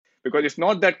Because it's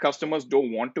not that customers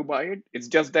don't want to buy it, it's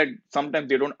just that sometimes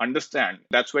they don't understand.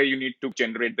 That's where you need to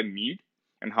generate the need.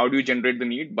 And how do you generate the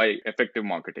need? By effective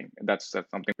marketing. That's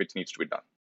something which needs to be done.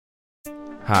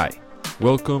 Hi,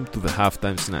 welcome to the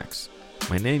Halftime Snacks.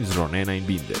 My name is Ronena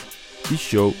Inbinder. This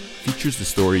show features the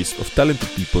stories of talented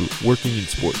people working in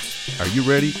sports. Are you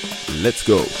ready? Let's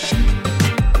go!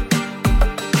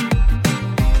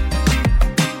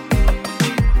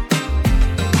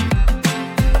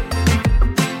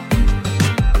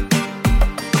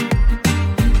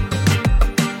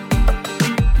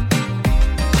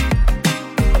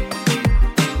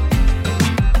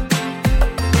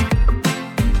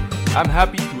 I'm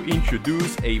happy to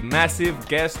introduce a massive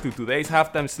guest to today's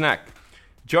Halftime Snack.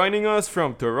 Joining us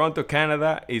from Toronto,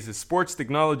 Canada is a sports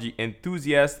technology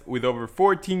enthusiast with over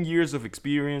 14 years of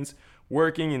experience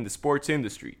working in the sports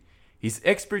industry. His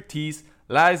expertise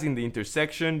lies in the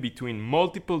intersection between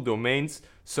multiple domains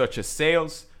such as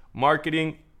sales,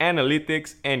 marketing,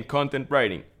 analytics, and content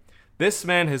writing. This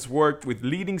man has worked with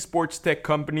leading sports tech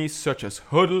companies such as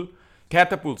Huddle,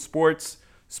 Catapult Sports,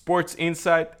 Sports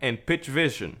Insight, and Pitch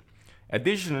Vision.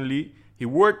 Additionally, he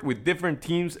worked with different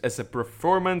teams as a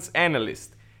performance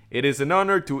analyst. It is an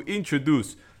honor to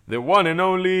introduce the one and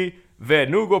only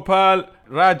Venugopal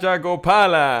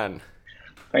Rajagopalan.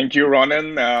 Thank you,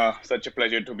 Ronan. Such a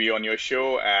pleasure to be on your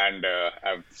show. And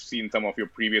I've seen some of your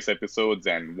previous episodes,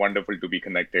 and wonderful to be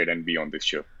connected and be on this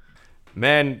show.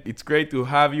 Man, it's great to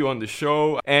have you on the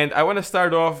show. And I want to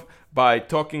start off by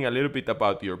talking a little bit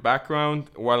about your background.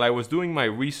 While I was doing my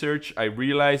research, I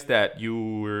realized that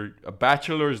your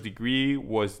bachelor's degree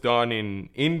was done in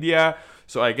India.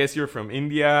 So I guess you're from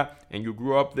India and you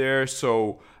grew up there.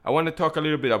 So I want to talk a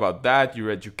little bit about that,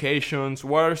 your educations.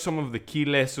 What are some of the key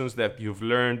lessons that you've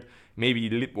learned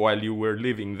maybe while you were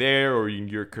living there or in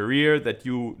your career that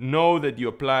you know that you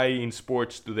apply in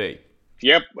sports today?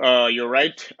 Yep, you're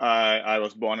right. I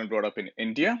was born and brought up in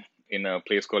India, in a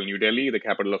place called New Delhi, the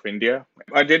capital of India.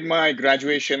 I did my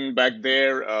graduation back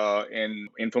there in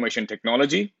information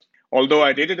technology. Although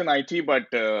I did it in IT, but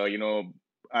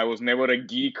I was never a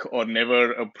geek or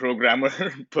never a programmer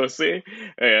per se.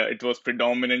 It was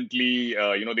predominantly,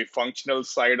 the functional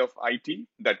side of IT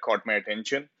that caught my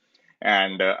attention.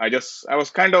 And I was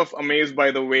kind of amazed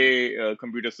by the way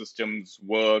computer systems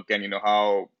work, and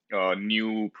how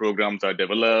new programs are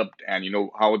developed, and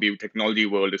how the technology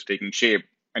world is taking shape.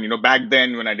 And back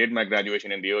then when I did my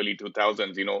graduation in the early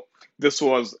 2000s, this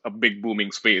was a big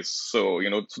booming space. So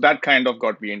so that kind of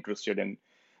got me interested in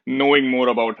knowing more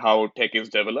about how tech is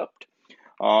developed.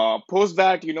 Post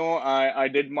that, I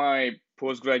did my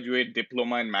postgraduate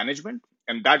diploma in management,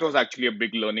 and that was actually a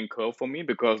big learning curve for me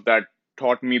because that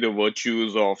taught me the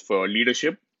virtues of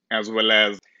leadership, as well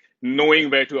as knowing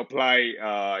where to apply,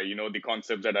 the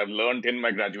concepts that I've learned in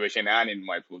my graduation and in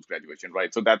my post graduation,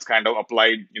 right? So that's kind of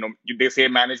applied. They say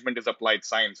management is applied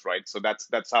science, right? So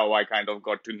that's how I kind of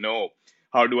got to know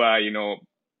how do I,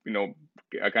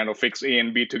 I kind of fix A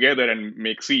and B together and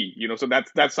make C. So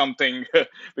that's something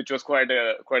which was quite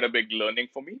a big learning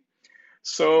for me.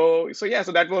 So yeah,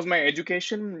 so that was my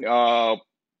education.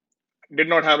 Did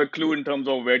not have a clue in terms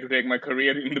of where to take my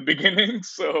career in the beginning.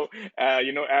 So,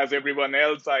 as everyone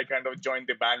else, I kind of joined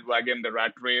the bandwagon, the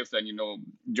rat race, and,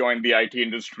 joined the IT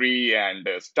industry and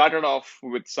started off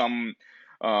with some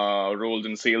roles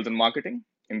in sales and marketing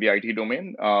in the IT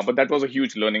domain. But that was a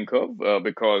huge learning curve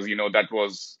because, that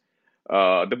was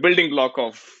the building block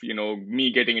of,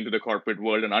 me getting into the corporate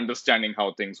world and understanding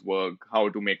how things work, how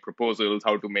to make proposals,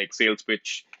 how to make sales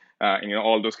pitch, and,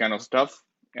 all those kind of stuff.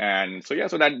 And so yeah,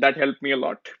 so that helped me a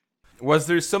lot. Was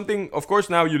there something? Of course,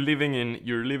 now you're living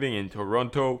in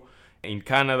Toronto, in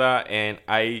Canada, and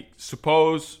I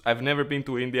suppose I've never been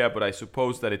to India, but I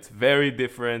suppose that it's very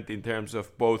different in terms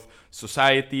of both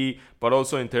society, but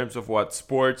also in terms of what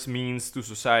sports means to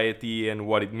society and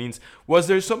what it means. Was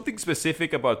there something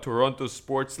specific about Toronto's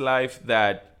sports life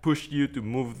that pushed you to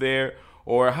move there,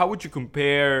 or how would you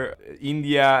compare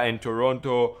India and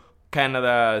Toronto,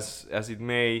 Canada, as it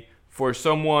may? For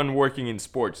someone working in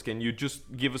sports, can you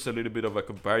just give us a little bit of a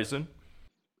comparison?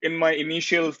 In my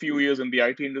initial few years in the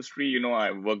IT industry,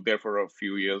 I worked there for a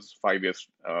few years, 5 years,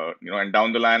 and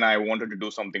down the line, I wanted to do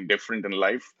something different in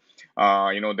life.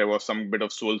 There was some bit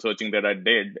of soul searching that I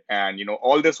did. And,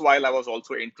 all this while I was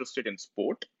also interested in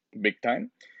sport big time.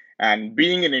 And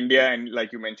being in India, and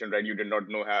like you mentioned, right, you did not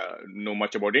know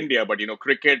much about India, but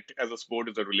cricket as a sport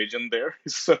is a religion there.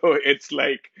 So it's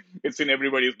like it's in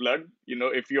everybody's blood.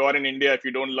 If you are in India, if you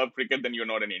don't love cricket, then you're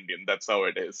not an Indian. That's how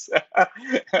it is.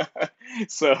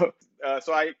 So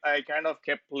I kind of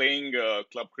kept playing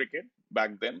club cricket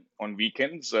back then on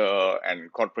weekends,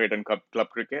 and corporate and club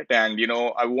cricket. And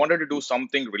I wanted to do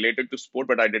something related to sport,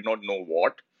 but I did not know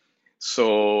what.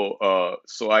 So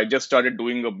I just started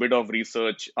doing a bit of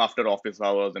research after office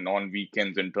hours and on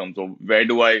weekends in terms of where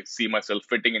do I see myself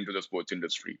fitting into the sports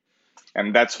industry.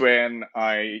 And that's when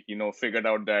I figured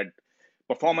out that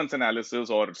performance analysis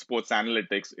or sports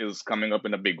analytics is coming up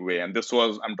in a big way. And this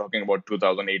was, I'm talking about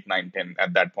 2008, 9, 10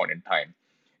 at that point in time.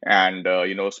 And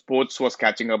sports was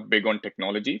catching up big on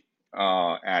technology.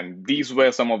 And these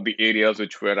were some of the areas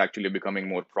which were actually becoming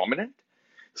more prominent.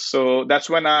 So that's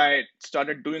when I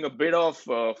started doing a bit of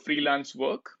freelance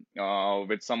work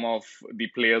with some of the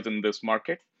players in this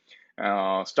market.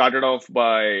 Started off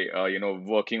by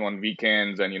working on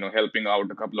weekends and helping out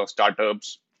a couple of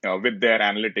startups with their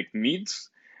analytic needs,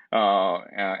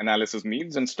 analysis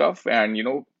needs and stuff. And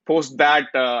post that,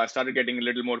 I started getting a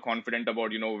little more confident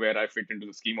about where I fit into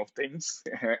the scheme of things.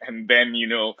 And then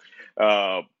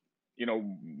uh,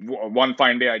 one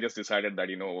fine day I just decided that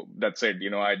that's it.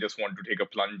 I just want to take a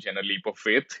plunge and a leap of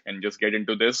faith and just get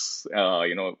into this.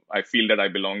 I feel that I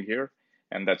belong here,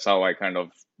 and that's how I kind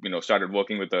of started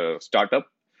working with a startup,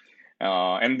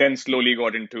 and then slowly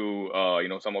got into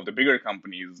some of the bigger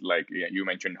companies like, yeah, you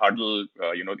mentioned Huddle.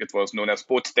 It was known as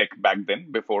Sports Tech back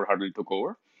then before Huddle took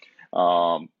over.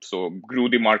 So grew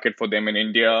the market for them in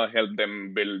India, helped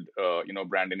them build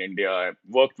brand in India,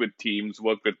 worked with teams,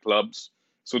 worked with clubs.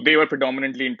 So they were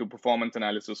predominantly into performance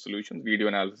analysis solutions, video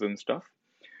analysis and stuff.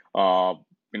 Uh,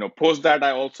 Post that,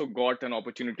 I also got an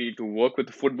opportunity to work with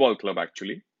a football club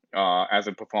actually, as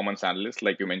a performance analyst,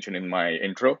 like you mentioned in my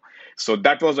intro. So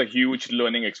that was a huge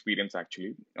learning experience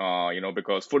actually,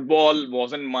 because football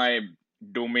wasn't my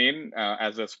domain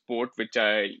as a sport, which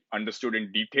I understood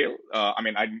in detail. I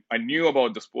mean, I knew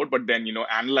about the sport, but then,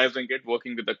 analyzing it,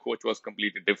 working with the coach was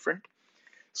completely different.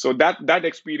 So that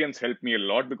experience helped me a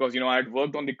lot because I'd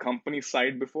worked on the company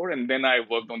side before, and then I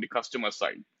worked on the customer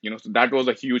side. So that was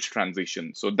a huge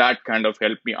transition. So that kind of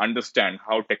helped me understand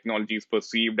how technology is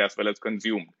perceived as well as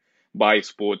consumed by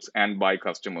sports and by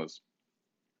customers.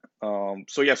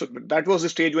 So yeah, so that was the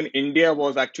stage when India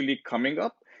was actually coming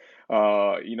up,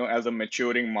 as a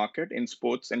maturing market in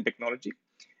sports and technology.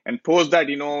 And post that,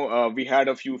 we had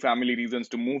a few family reasons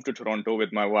to move to Toronto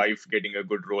with my wife getting a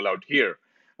good role out here,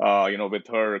 with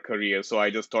her career. So I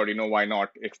just thought, why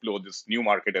not explore this new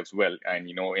market as well? And,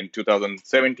 in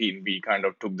 2017, we kind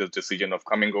of took this decision of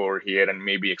coming over here and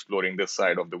maybe exploring this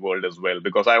side of the world as well,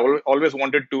 because I always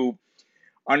wanted to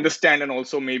understand and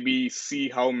also maybe see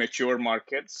how mature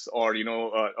markets or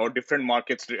or different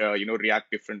markets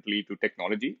react differently to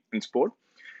technology in sport.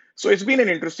 So it's been an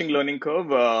interesting learning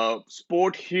curve.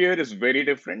 Sport here is very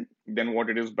different than what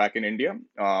it is back in India,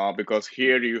 because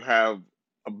here you have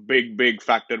a big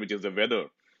factor, which is the weather,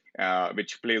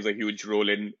 which plays a huge role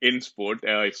in sport.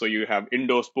 So you have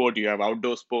indoor sport, you have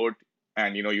outdoor sport,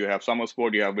 and you have summer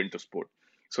sport, you have winter sport.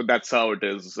 So that's how it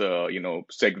is,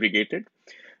 segregated.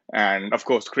 And of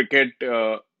course, cricket,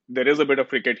 there is a bit of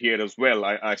cricket here as well.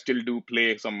 I still do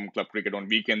play some club cricket on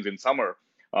weekends in summer.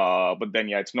 But then,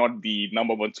 yeah, it's not the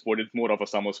number one sport. It's more of a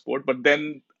summer sport. But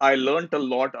then I learned a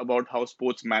lot about how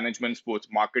sports management, sports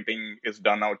marketing is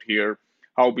done out here,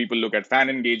 how people look at fan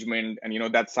engagement.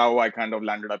 And, that's how I kind of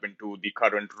landed up into the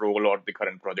current role or the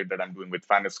current project that I'm doing with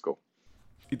Fanisco.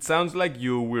 It sounds like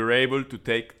you were able to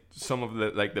take some of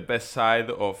the best side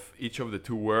of each of the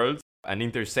two worlds, an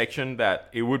intersection that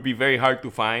it would be very hard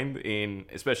to find in,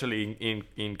 especially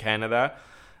in Canada,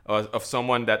 of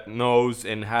someone that knows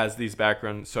and has this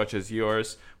background such as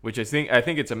yours, which I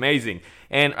think it's amazing.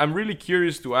 And I'm really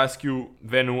curious to ask you,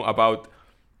 Venu, about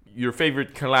your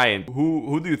favorite client.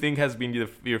 Who do you think has been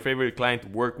your favorite client to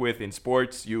work with in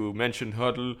sports? You mentioned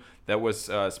Huddle. That was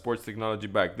sports technology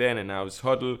back then, and now it's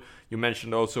Huddle. You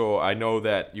mentioned also, I know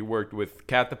that you worked with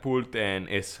Catapult,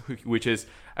 which is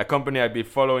a company I've been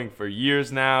following for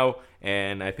years now,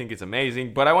 and I think it's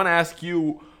amazing. But I want to ask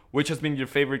you, which has been your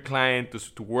favorite client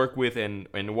to work with,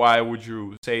 and why would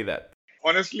you say that?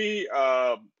 Honestly,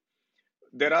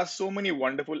 there are so many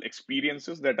wonderful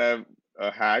experiences that I've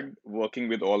had working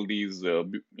with all these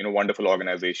wonderful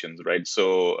organizations, right?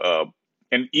 So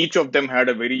and each of them had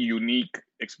a very unique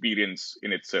experience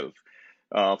in itself.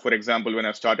 For example, when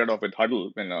I started off with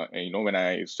Huddle, when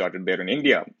I started there in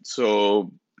India,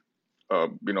 so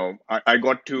I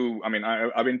got to, I mean,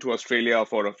 I went to Australia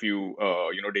for a few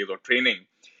days of training,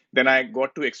 then I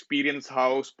got to experience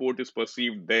how sport is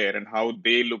perceived there and how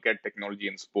they look at technology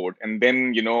in sport. And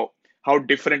then, how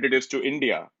different it is to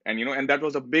India. And, and that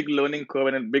was a big learning curve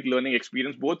and a big learning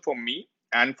experience, both for me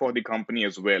and for the company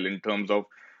as well, in terms of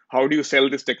how do you sell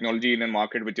this technology in a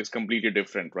market which is completely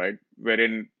different, right?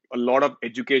 Wherein a lot of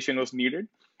education was needed,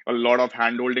 a lot of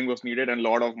handholding was needed, and a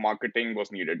lot of marketing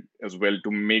was needed as well to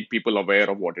make people aware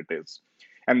of what it is.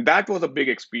 And that was a big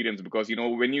experience because,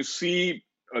 when you see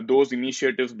those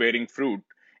initiatives bearing fruit,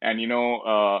 and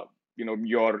your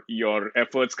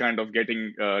efforts kind of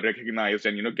getting recognized,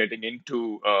 and getting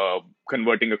into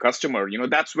converting a customer,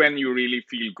 that's when you really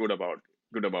feel good about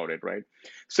it, right?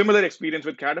 Similar experience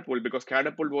with Catapult, because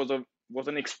Catapult was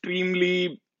an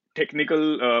extremely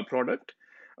technical product.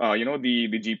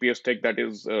 The GPS tech that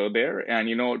is there,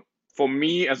 and for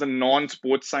me as a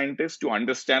non-sports scientist to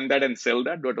understand that and sell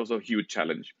that was a huge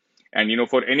challenge. And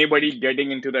for anybody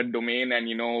getting into that domain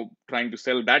and trying to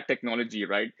sell that technology,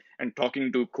 right, and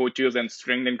talking to coaches and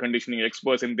strength and conditioning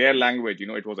experts in their language,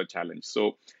 it was a challenge.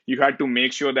 So you had to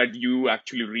make sure that you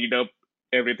actually read up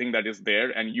everything that is there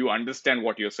and you understand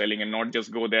what you're selling, and not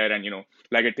just go there and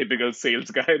like a typical sales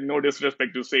guy. No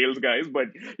disrespect to sales guys, but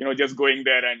just going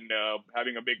there and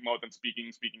having a big mouth and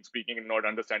speaking and not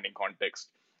understanding context,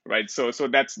 right? So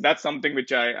that's something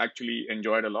which I actually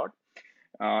enjoyed a lot.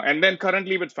 And then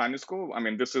currently with Fanisco, I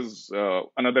mean, this is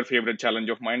another favorite challenge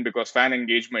of mine, because fan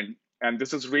engagement, and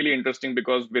this is really interesting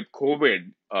because with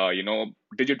COVID,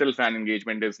 digital fan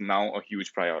engagement is now a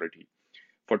huge priority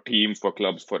for teams, for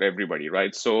clubs, for everybody,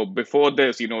 right? So before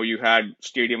this, you had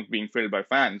stadiums being filled by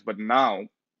fans, but now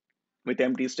with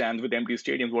empty stands, with empty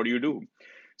stadiums, what do?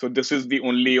 So this is the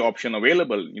only option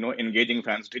available, engaging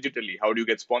fans digitally. How do you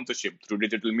get sponsorship through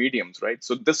digital mediums, right?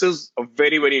 So this is a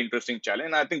very, very interesting challenge.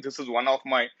 And I think this is one of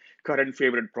my current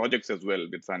favorite projects as well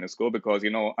with Fanisco, because,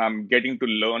 I'm getting to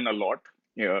learn a lot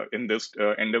in this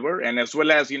endeavor. And as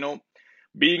well as,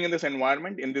 being in this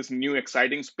environment, in this new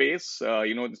exciting space,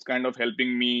 it's kind of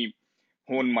helping me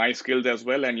hone my skills as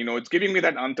well. And it's giving me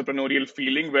that entrepreneurial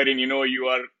feeling wherein you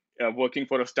are working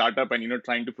for a startup and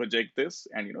trying to project this.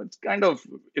 And it's kind of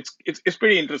it's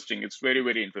pretty interesting. It's very,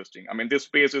 very interesting. I mean, this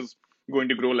space is going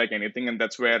to grow like anything, and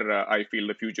that's where I feel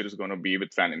the future is going to be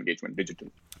with fan engagement digital.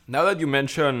 Now that you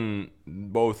mention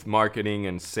both marketing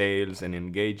and sales and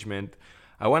engagement,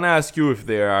 I want to ask you if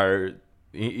there are,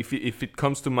 if it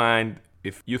comes to mind,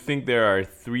 if you think there are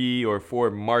 3 or 4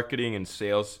 marketing and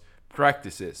sales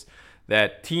practices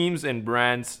that teams and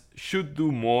brands should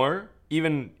do more,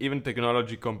 even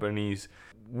technology companies.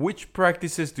 Which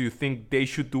practices do you think they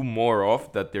should do more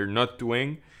of that they're not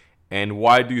doing, and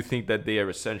why do you think that they are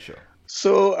essential?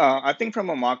 So I think from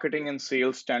a marketing and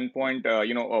sales standpoint,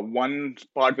 one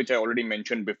part which I already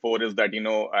mentioned before is that,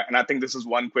 and I think this is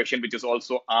one question which is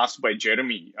also asked by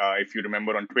Jeremy, if you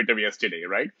remember on Twitter yesterday,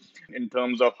 right? In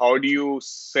terms of how do you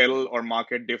sell or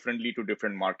market differently to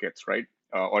different markets, right?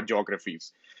 Or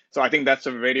geographies. So I think that's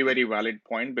a very, very valid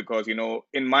point, because,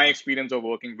 in my experience of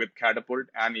working with Catapult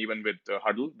and even with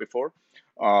Huddle before,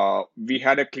 we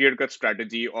had a clear-cut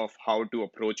strategy of how to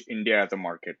approach India as a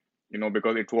market,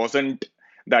 because it wasn't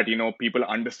that, people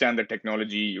understand the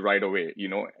technology right away.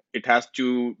 It has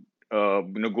to,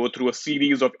 go through a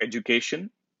series of education,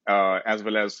 as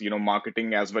well as,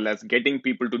 marketing, as well as getting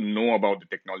people to know about the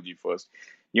technology first,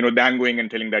 than going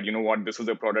and telling that, what, this is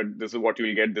a product, this is what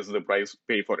you'll get, this is the price,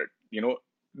 pay for it.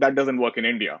 That doesn't work in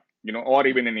India, or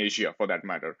even in Asia for that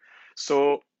matter.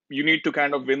 So you need to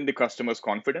kind of win the customer's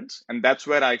confidence. And that's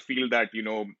where I feel that,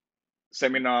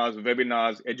 seminars,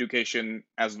 webinars, education,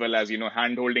 as well as,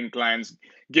 hand-holding clients,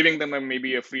 giving them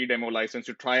maybe a free demo license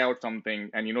to try out something,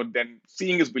 and, then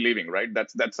seeing is believing, right?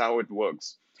 That's how it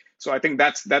works. So I think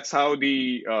that's how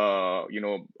the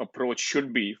approach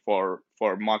should be for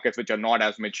markets which are not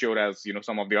as mature as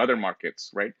some of the other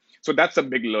markets, right? So that's a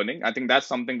big learning. I think that's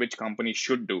something which companies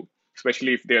should do,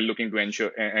 especially if they're looking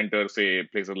to enter, say,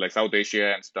 places like South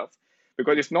Asia and stuff.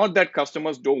 Because it's not that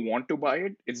customers don't want to buy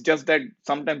it; it's just that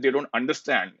sometimes they don't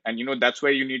understand, and that's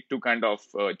where you need to kind of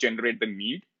generate the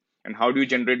need. And how do you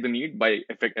generate the need? By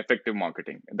effective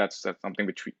marketing. That's something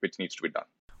which needs to be done.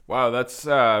 Wow, that's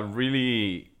a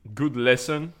really good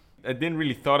lesson. I didn't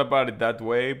really thought about it that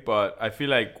way, but I feel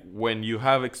like when you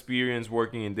have experience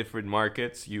working in different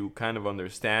markets, you kind of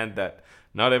understand that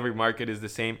not every market is the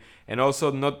same, and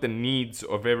also not the needs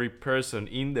of every person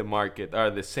in the market are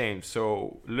the same.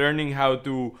 So learning how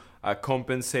to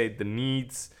compensate the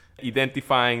needs,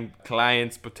 identifying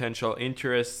clients' potential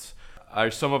interests are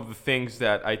some of the things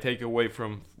that I take away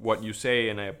from what you say,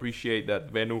 and I appreciate that,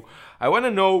 Venu. I want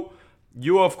to know,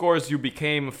 You, of course, you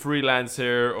became a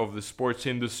freelancer of the sports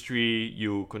industry.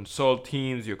 You consult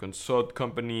teams, you consult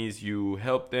companies, you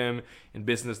help them in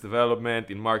business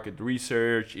development, in market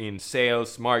research, in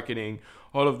sales, marketing,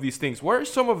 all of these things. What are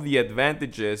some of the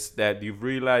advantages that you've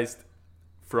realized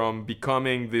from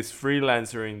becoming this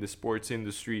freelancer in the sports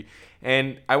industry?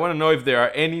 And I want to know if there are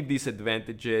any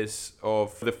disadvantages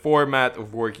of the format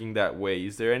of working that way.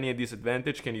 Is there any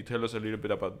disadvantage? Can you tell us a little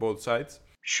bit about both sides?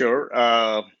 Sure.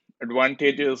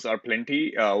 Advantages are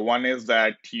plenty. One is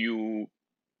that you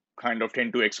kind of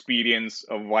tend to experience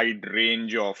a wide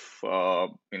range of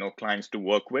clients to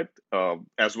work with,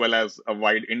 as well as a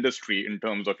wide industry in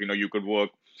terms of you could work.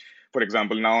 For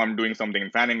example, now I'm doing something in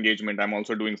fan engagement. I'm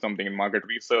also doing something in market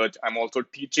research. I'm also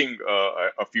teaching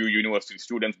a few university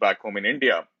students back home in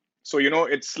India. So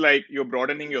it's like you're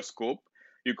broadening your scope.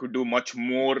 You could do much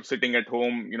more sitting at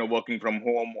home, working from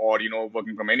home, or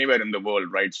working from anywhere in the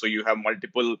world, right? So you have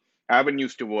multiple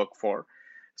avenues to work for.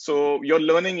 So your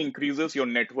learning increases, your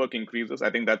network increases. I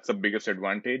think that's the biggest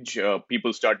advantage.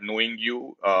 People start knowing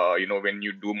you, when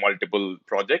you do multiple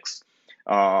projects.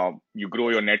 You grow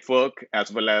your network,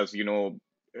 as well as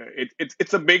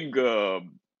it's a big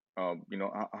how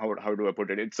do I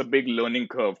put it? It's a big learning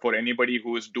curve for anybody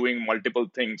who is doing multiple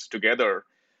things together.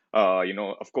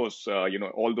 Of course,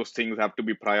 all those things have to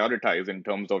be prioritized in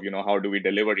terms of how do we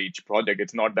deliver each project.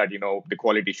 It's not that the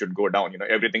quality should go down.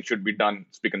 Everything should be done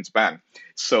spick and span.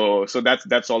 So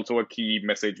that's also a key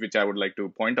message which I would like to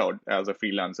point out as a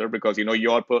freelancer, because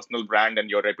your personal brand and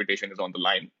your reputation is on the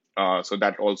line. So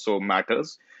that also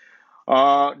matters.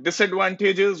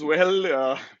 Disadvantages,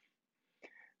 well,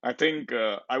 I think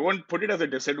I won't put it as a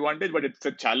disadvantage, but it's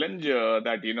a challenge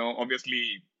that,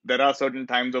 obviously there are certain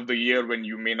times of the year when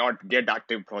you may not get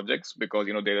active projects because,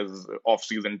 there is off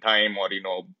season time, or,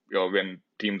 when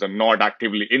teams are not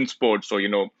actively in sports. So,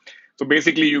 so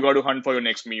basically you got to hunt for your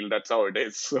next meal. That's how it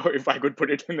is. So if I could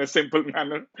put it in a simple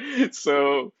manner.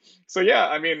 So, so yeah,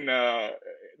 I mean,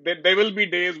 there will be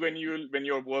days when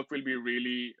your work will be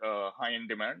really high in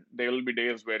demand. There will be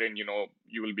days wherein,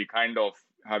 you will be kind of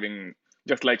having,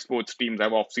 just like sports teams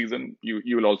have off season,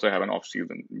 you will also have an off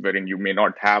season wherein you may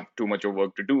not have too much of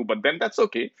work to do, but then that's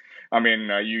okay. I mean,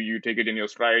 you take it in your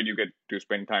stride. You get to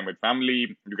spend time with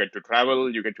family, you get to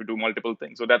travel, you get to do multiple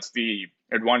things. So that's the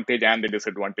advantage and the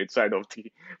disadvantage side of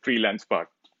the freelance part.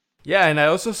 Yeah, and I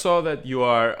also saw that you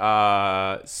are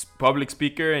a public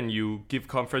speaker and you give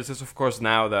conferences. Of course,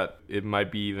 now that it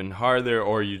might be even harder,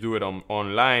 or you do it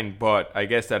online. But I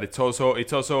guess that it's also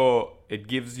it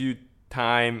gives you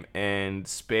time and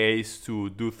space to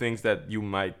do things that you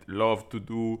might love to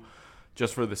do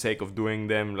just for the sake of doing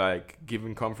them, like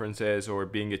giving conferences or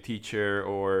being a teacher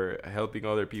or helping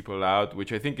other people out,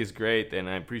 which I think is great. And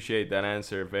I appreciate that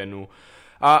answer, Venu.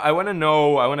 I want to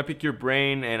know, I want to pick your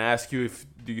brain and ask you, if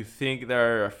do you think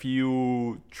there are a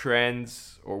few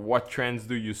trends, or what trends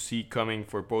do you see coming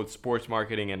for both sports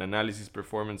marketing and analysis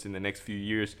performance in the next few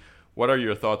years? What are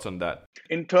your thoughts on that?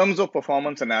 In terms of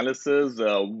performance analysis,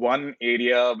 one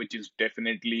area which is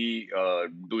definitely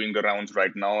doing the rounds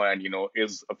right now, and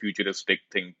is a futuristic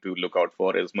thing to look out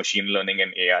for, is machine learning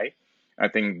and AI. I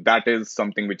think that is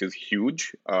something which is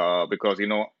huge, because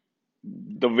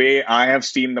the way I have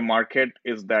seen the market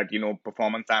is that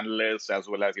performance analysts, as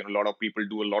well as a lot of people,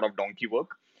 do a lot of donkey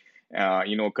work,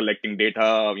 collecting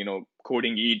data,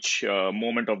 coding each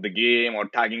moment of the game, or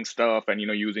tagging stuff, and,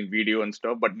 using video and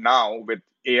stuff. But now with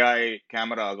AI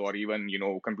cameras, or even,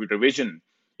 computer vision,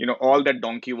 all that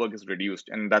donkey work is reduced.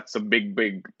 And that's a big,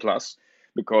 big plus,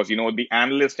 because, the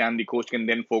analyst and the coach can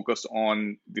then focus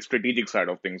on the strategic side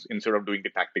of things instead of doing the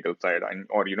tactical side, and,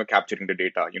 or, capturing the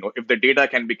data. If the data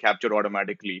can be captured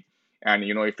automatically, and,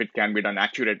 if it can be done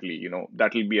accurately,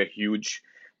 that will be a huge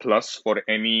plus for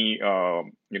any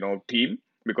team,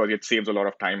 because it saves a lot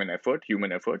of time and effort,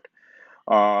 human effort.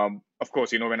 Of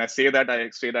course, when I say that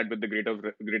with the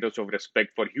greatest of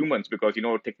respect for humans, because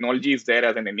technology is there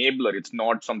as an enabler. It's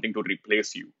not something to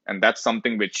replace you, and that's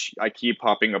something which I keep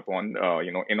harping upon,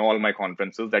 in all my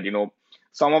conferences. That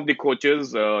some of the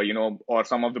coaches, or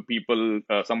some of the people,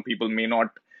 some people may not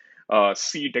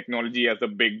see technology as a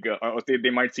big, or they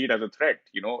might see it as a threat.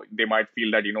 They might feel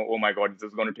that oh my god, this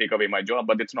is going to take away my job,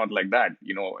 but it's not like that.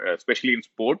 Especially in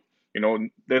sport,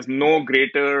 there's no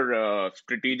greater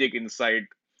strategic insight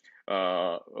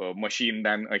machine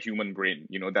than a human brain.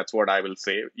 That's what I will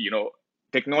say.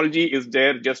 Technology is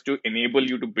there just to enable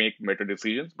you to make better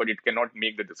decisions, but it cannot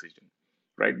make the decision,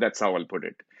 right? That's how I'll put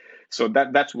it. So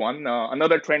that's one.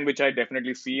 Another trend which I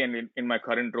definitely see, and in my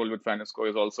current role with Fanesco,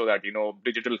 is also that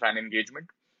digital fan engagement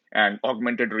and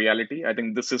augmented reality. I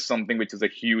think this is something which is a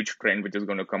huge trend which is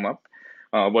going to come up.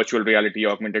 virtual reality,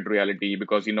 augmented reality,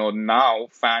 because now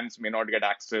fans may not get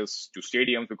access to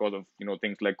stadiums because of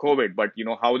things like COVID. But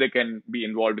how they can be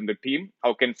involved in the team?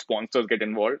 How can sponsors get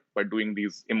involved by doing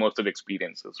these immersive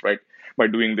experiences, right? By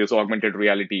doing this augmented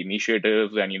reality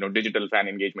initiatives and digital fan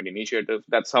engagement initiatives.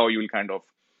 That's how you'll kind of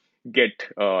get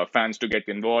fans to get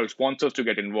involved, sponsors to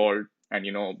get involved, and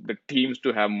the teams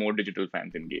to have more digital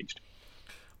fans engaged.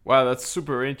 Wow, that's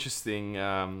super interesting,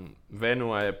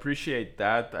 Venu. I appreciate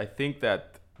that. I think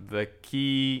that the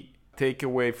key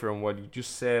takeaway from what you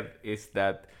just said is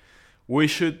that we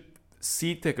should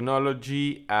see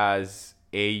technology as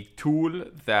a tool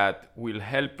that will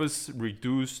help us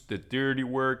reduce the dirty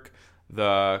work,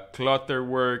 the clutter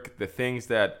work, the things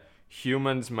that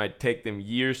humans might take them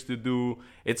years to do.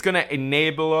 It's gonna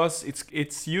enable us.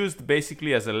 It's used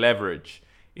basically as a leverage.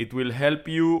 It will help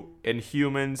you and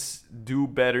humans do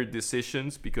better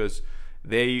decisions because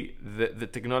the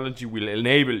technology will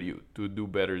enable you to do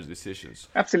better decisions.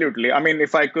 Absolutely. I mean,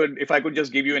 if I could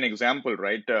just give you an example,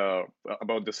 right,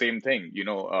 about the same thing,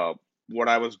 what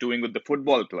I was doing with the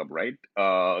football club, right?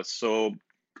 So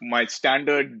my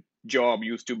standard job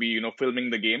used to be, filming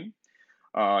the game.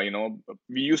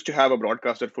 We used to have a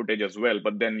broadcaster footage as well,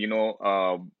 but then,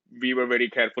 we were very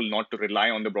careful not to rely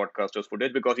on the broadcaster's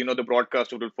footage because, the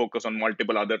broadcaster will focus on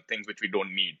multiple other things which we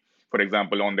don't need. For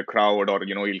example, on the crowd, or,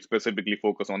 he'll specifically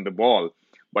focus on the ball.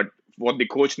 But what the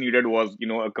coach needed was,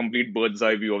 a complete bird's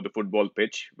eye view of the football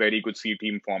pitch where he could see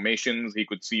team formations, he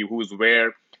could see who's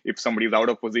where, if somebody's out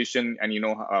of position, and,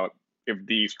 if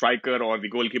the striker or the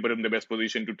goalkeeper is in the best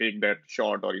position to take that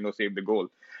shot or, save the goal.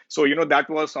 So, that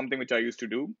was something which I used to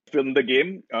do, film the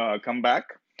game, come back.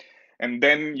 And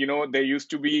then, there used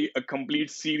to be a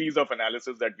complete series of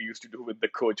analysis that we used to do with the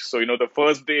coach. So, the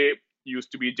first day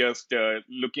used to be just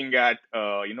looking at,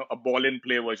 a ball in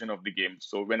play version of the game.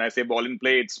 So when I say ball in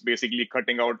play, it's basically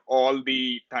cutting out all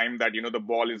the time that, the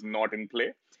ball is not in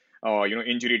play,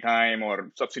 injury time or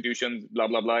substitutions, blah,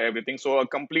 blah, blah, everything. So a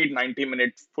complete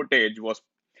 90-minute footage was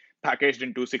packaged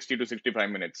into 60 to 65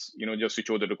 minutes, just to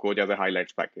show to the coach as a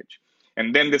highlights package.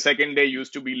 And then the second day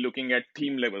used to be looking at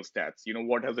team level stats.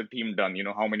 What has the team done?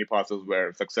 How many passes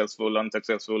were successful,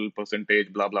 unsuccessful,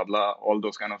 percentage, blah, blah, blah, all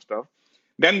those kind of stuff.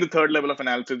 Then the third level of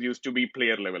analysis used to be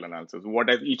player level analysis. What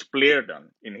has each player done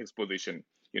in his position?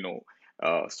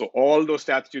 So all those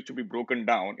stats used to be broken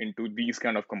down into these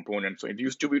kind of components. So it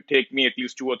used to take me at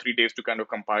least 2 or 3 days to kind of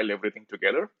compile everything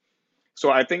together. So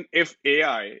I think if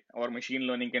AI or machine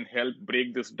learning can help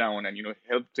break this down and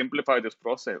help simplify this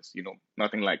process,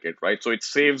 nothing like it, right? So it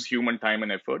saves human time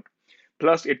and effort.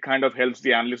 Plus, it kind of helps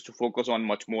the analyst to focus on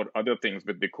much more other things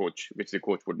with the coach, which the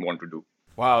coach would want to do.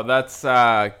 Wow, that's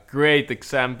a great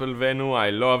example, Venu. I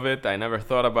love it. I never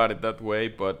thought about it that way,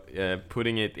 but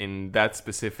putting it in that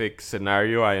specific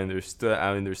scenario, I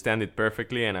understand it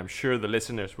perfectly, and I'm sure the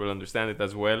listeners will understand it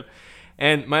as well.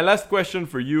 And my last question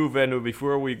for you, Venu,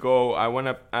 before we go, I want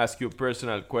to ask you a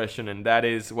personal question, and that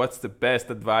is, what's the best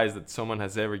advice that someone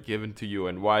has ever given to you,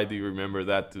 and why do you remember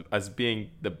that as being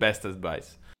the best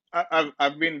advice?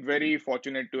 I've been very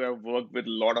fortunate to have worked with a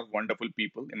lot of wonderful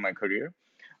people in my career,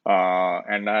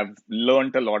 and I've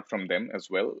learned a lot from them as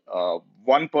well.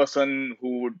 One person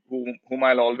whom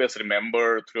I'll always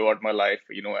remember throughout my life,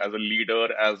 as a leader,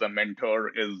 as a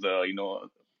mentor, is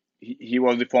he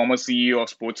was the former CEO of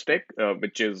Sports Tech,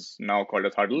 which is now called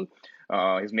as Huddle.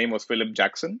 His name was Philip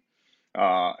Jackson,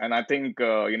 and I think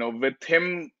with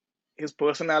him, his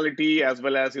personality as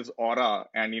well as his aura,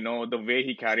 and the way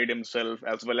he carried himself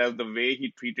as well as the way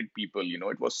he treated people,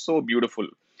 it was so beautiful,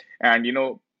 and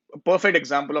a perfect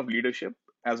example of leadership,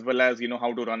 as well as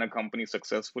how to run a company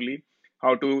successfully,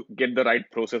 how to get the right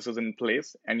processes in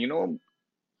place. And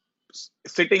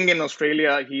sitting in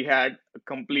Australia, he had a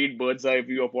complete bird's eye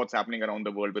view of what's happening around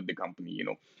the world with the company,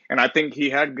 and I think he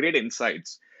had great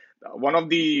insights. One of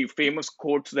the famous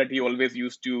quotes that he always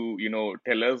used to,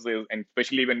 tell us is, and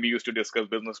especially when we used to discuss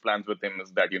business plans with him,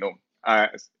 is that,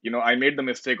 I made the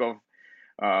mistake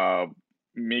of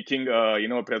making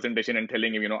a presentation and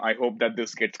telling him, I hope that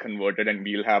this gets converted and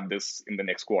we'll have this in the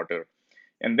next quarter.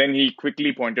 And then he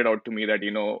quickly pointed out to me that,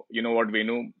 what,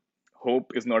 Venu,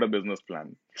 hope is not a business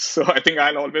plan. So I think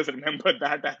I'll always remember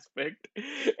that aspect.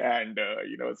 And,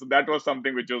 so that was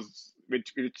something which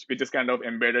is kind of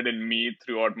embedded in me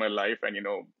throughout my life. And,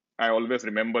 I always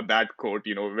remember that quote,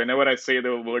 whenever I say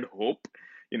the word hope,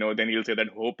 then he'll say that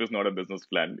hope is not a business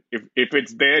plan. If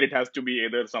it's there, it has to be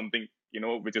either something,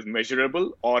 which is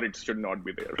measurable, or it should not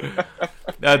be there.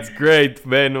 That's great,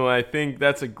 Venu. I think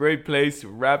that's a great place to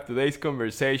wrap today's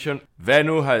conversation.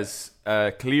 Venu has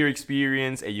a clear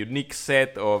experience, a unique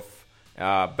set of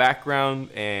background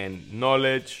and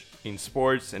knowledge in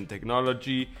sports and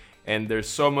technology, and there's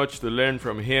so much to learn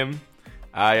from him.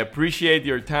 I appreciate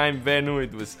your time, Venu.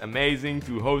 It was amazing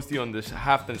to host you on this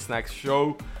Halftime Snacks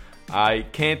show. I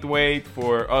can't wait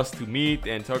for us to meet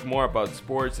and talk more about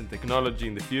sports and technology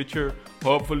in the future,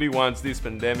 hopefully once this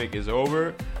pandemic is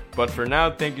over. But for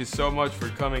now, thank you so much for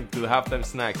coming to the Halftime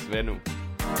Snacks, Venu.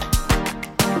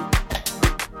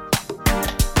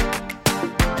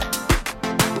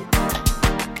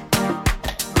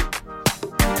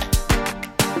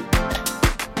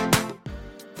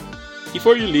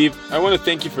 Before you leave, I want to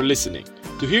thank you for listening.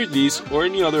 To hear these or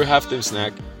any other Halftime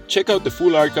Snack, check out the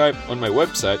full archive on my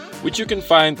website, which you can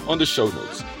find on the show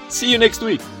notes. See you next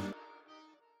week!